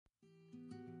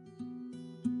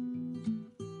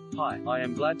Hi, I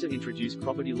am glad to introduce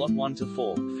property lot 1 to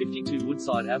 4, 52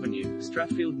 Woodside Avenue,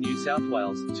 Strathfield, New South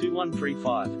Wales,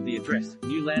 2135. The address,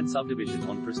 new land subdivision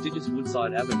on prestigious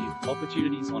Woodside Avenue.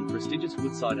 Opportunities on prestigious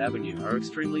Woodside Avenue are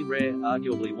extremely rare,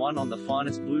 arguably one on the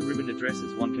finest blue ribbon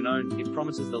addresses one can own. It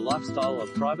promises the lifestyle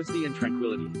of privacy and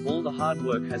tranquility. All the hard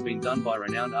work has been done by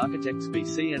renowned architects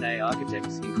BC&A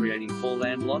Architects in creating 4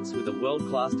 land lots with a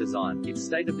world-class design. Its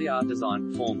state-of-the-art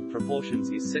design, form, proportions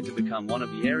is set to become one of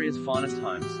the area's finest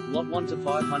homes. Lot 1 to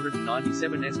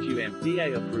 597 SQM,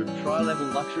 DA approved tri-level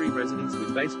luxury residence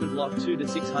with basement. Lot 2 to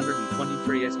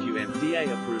 623 SQM,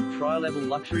 DA approved tri-level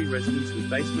luxury residence with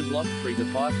basement. Lot 3 to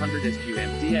 500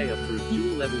 SQM, DA approved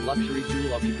dual-level luxury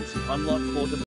dual occupancy home. Lot 4 to